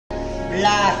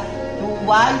plus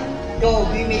 2y. So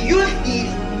we may use this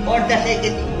for the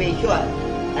second equation.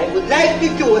 I would like to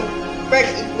choose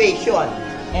first equation.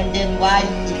 And then y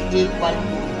is equal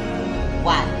to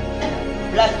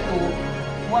 1 plus 2,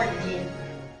 14.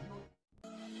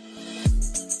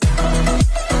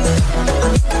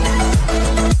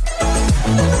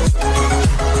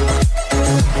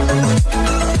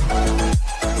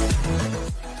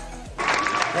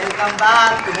 Welcome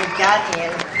back to the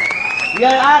channel. We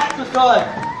are asked to solve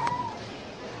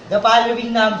the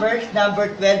following numbers,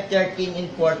 number 12, 13, and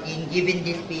 14, given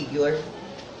this figure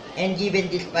and given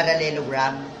this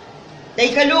parallelogram.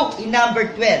 Take a look in number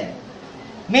 12.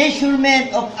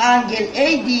 Measurement of angle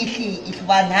ADC is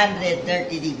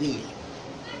 130 degrees.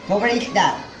 So where is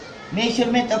that?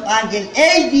 Measurement of angle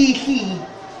ADC,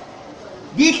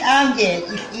 this angle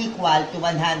is equal to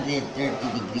 130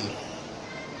 degrees.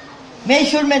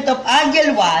 Measurement of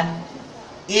angle 1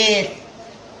 is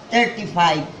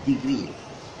 35 degrees.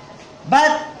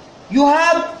 But you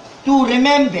have to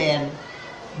remember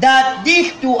that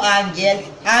these two angles,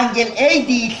 angle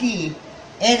ADC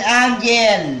and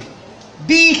angle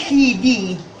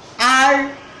BCD,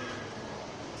 are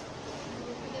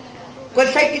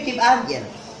consecutive angles.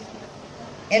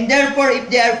 And therefore, if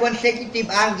they are consecutive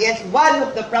angles, one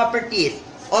of the properties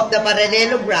of the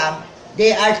parallelogram,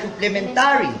 they are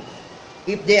supplementary.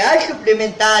 If they are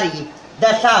supplementary,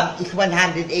 the sum is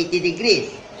 180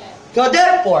 degrees. So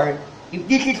therefore, if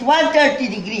this is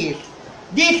 130 degrees,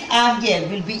 this angle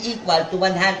will be equal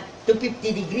to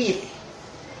 50 degrees.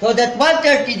 So that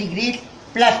 130 degrees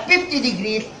plus 50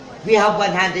 degrees, we have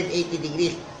 180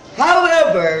 degrees.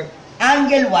 However,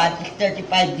 angle 1 is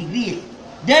 35 degrees.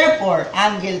 Therefore,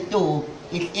 angle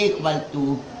 2 is equal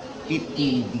to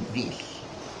 50 degrees.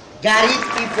 Got it,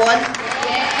 people?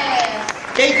 Yes.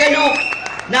 Take a look.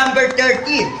 Number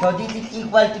 13. So this is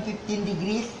equal to 15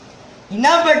 degrees. In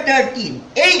number 13,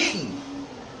 AC,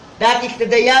 that is the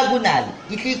diagonal,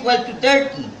 is equal to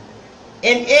 30.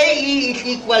 And AE is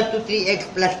equal to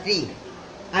 3x plus 3.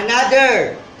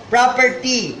 Another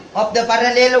property of the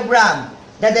parallelogram,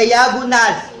 the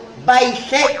diagonals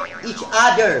bisect each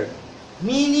other.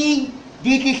 Meaning,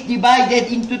 this is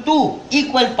divided into two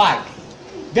equal parts.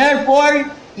 Therefore,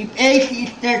 if AC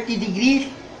is 30 degrees,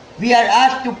 we are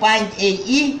asked to find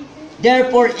AE.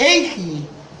 Therefore, AC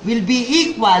will be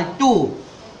equal to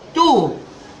 2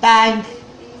 times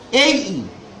AE.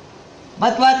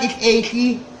 But what is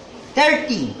AC?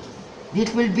 30.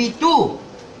 This will be 2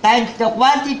 times the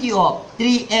quantity of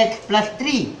 3x plus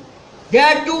 3. There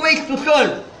are two ways to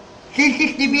solve. Since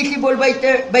it's divisible by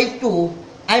 2,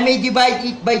 I may divide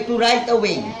it by 2 right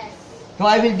away. So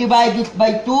I will divide this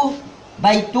by 2.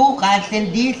 By 2, cancel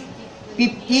this.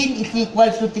 15 is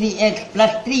equal to 3x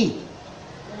plus 3.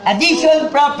 Addition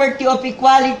property of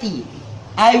equality.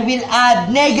 I will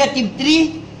add negative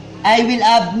 3. I will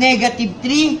add negative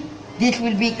 3. This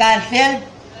will be cancelled.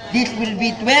 This will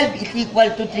be 12 is equal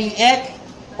to 3x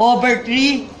over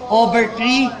 3 over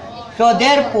 3. So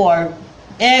therefore,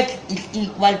 x is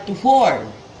equal to 4.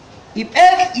 If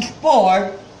x is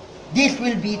 4, this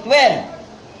will be 12.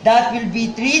 That will be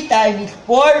 3 times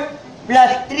 4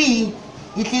 plus 3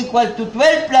 is equal to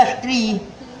 12 plus 3.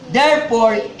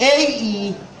 Therefore,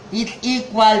 AE is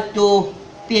equal to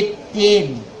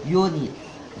 15 units.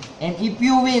 And if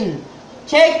you will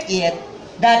check it,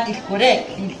 that is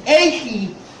correct. Since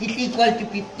AC is equal to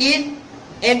 15,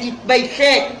 and if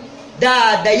bisect,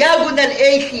 the diagonal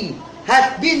AC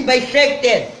has been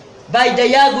bisected by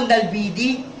diagonal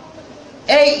BD,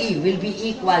 AE will be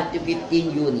equal to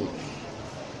 15 units.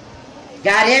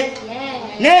 Got it?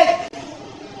 Yes. Next!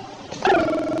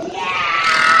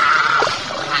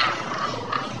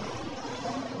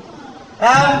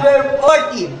 Number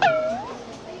 14.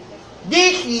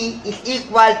 DC is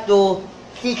equal to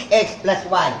 6x plus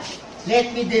 1.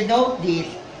 Let me denote this,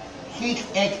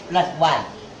 6x plus 1.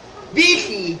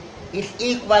 BC is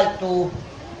equal to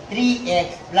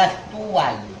 3x plus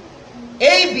 2y.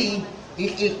 AB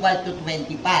is equal to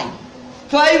 25.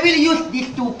 So I will use these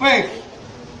two first,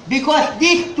 because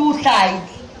these two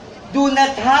sides do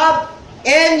not have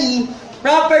any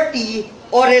property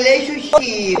or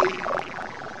relationship.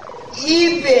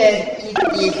 Even it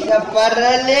is a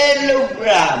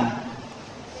parallelogram.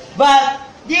 But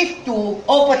these two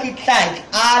opposite sides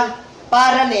are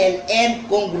parallel and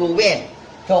congruent.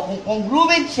 So kung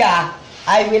congruent siya,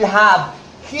 I will have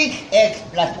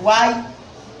 6x plus y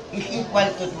is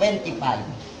equal to 25.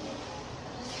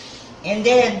 And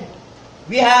then,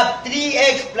 we have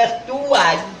 3x plus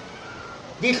 2y.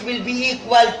 This will be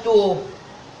equal to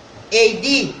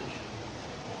AD.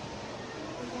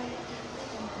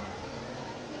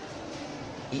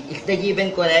 Is the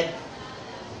given correct?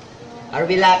 Are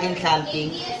we lacking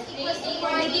something?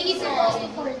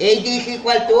 AD is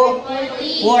equal to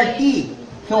 40.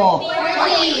 So,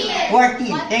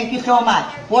 14. Thank you so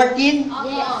much. 14?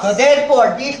 So,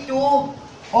 therefore, these two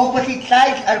opposite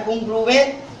sides are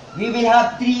congruent. We will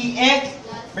have 3x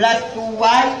plus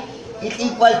 2y is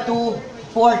equal to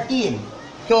 14.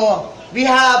 So, we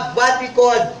have what we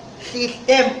call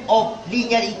system of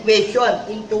linear equation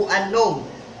into unknown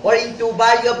or into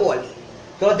variables.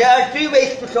 So, there are three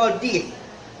ways to solve this.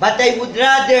 But I would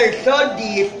rather solve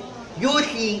this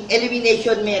using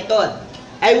elimination method.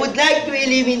 I would like to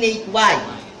eliminate y.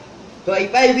 So if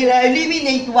I will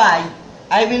eliminate y,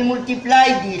 I will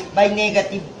multiply this by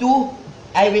negative 2.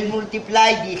 I will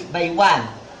multiply this by 1.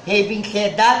 Having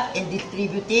said that and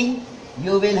distributing,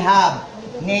 you will have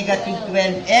negative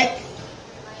 12x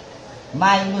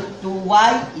minus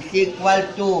 2y is equal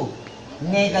to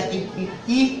negative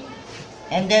 50.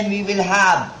 And then we will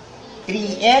have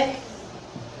 3x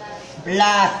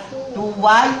plus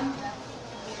 2y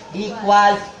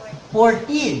equals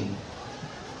 14.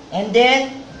 And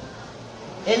then,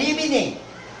 eliminate.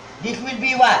 This will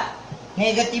be what?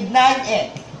 Negative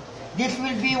 9x. This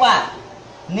will be what?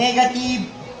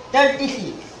 Negative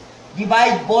 36.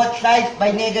 Divide both sides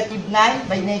by negative 9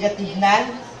 by negative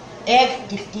 9.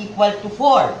 X is equal to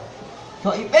 4.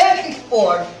 So, if x is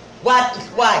 4, what is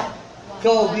y?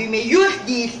 So, we may use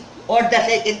this or the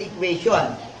second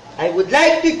equation. I would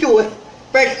like to choose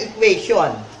first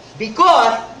equation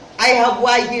because I have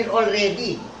y here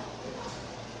already.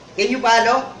 Can you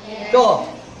follow? Yes. So,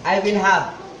 I will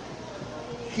have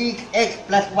 6x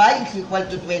plus y is equal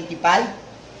to 25.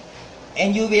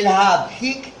 And you will have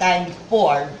 6 times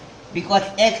 4 because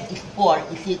x is 4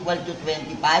 is equal to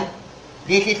 25.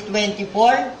 This is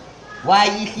 24. Y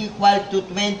is equal to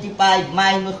 25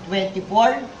 minus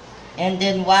 24. And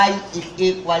then y is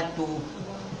equal to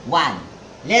 1.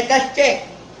 Let us check.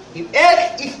 If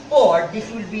x is 4, this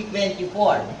will be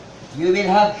 24. You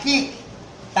will have 6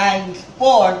 times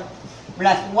 4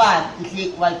 plus 1 is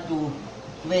equal to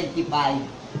 25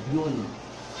 units.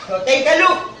 So take a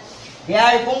look. They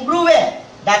are congruent.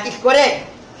 That is correct.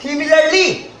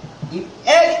 Similarly, if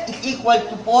x is equal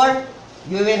to 4,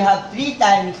 you will have 3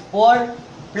 times 4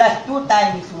 plus 2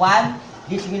 times 1.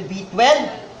 This will be 12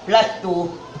 plus 2,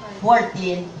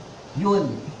 14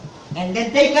 units. And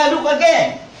then take a look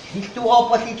again. These two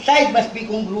opposite sides must be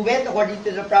congruent according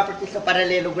to the properties of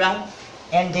parallelogram,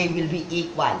 and they will be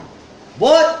equal.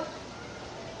 Both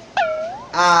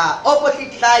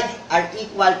opposite sides are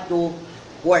equal to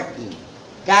 14.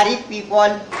 Got it,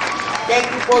 people? Thank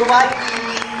you for watching.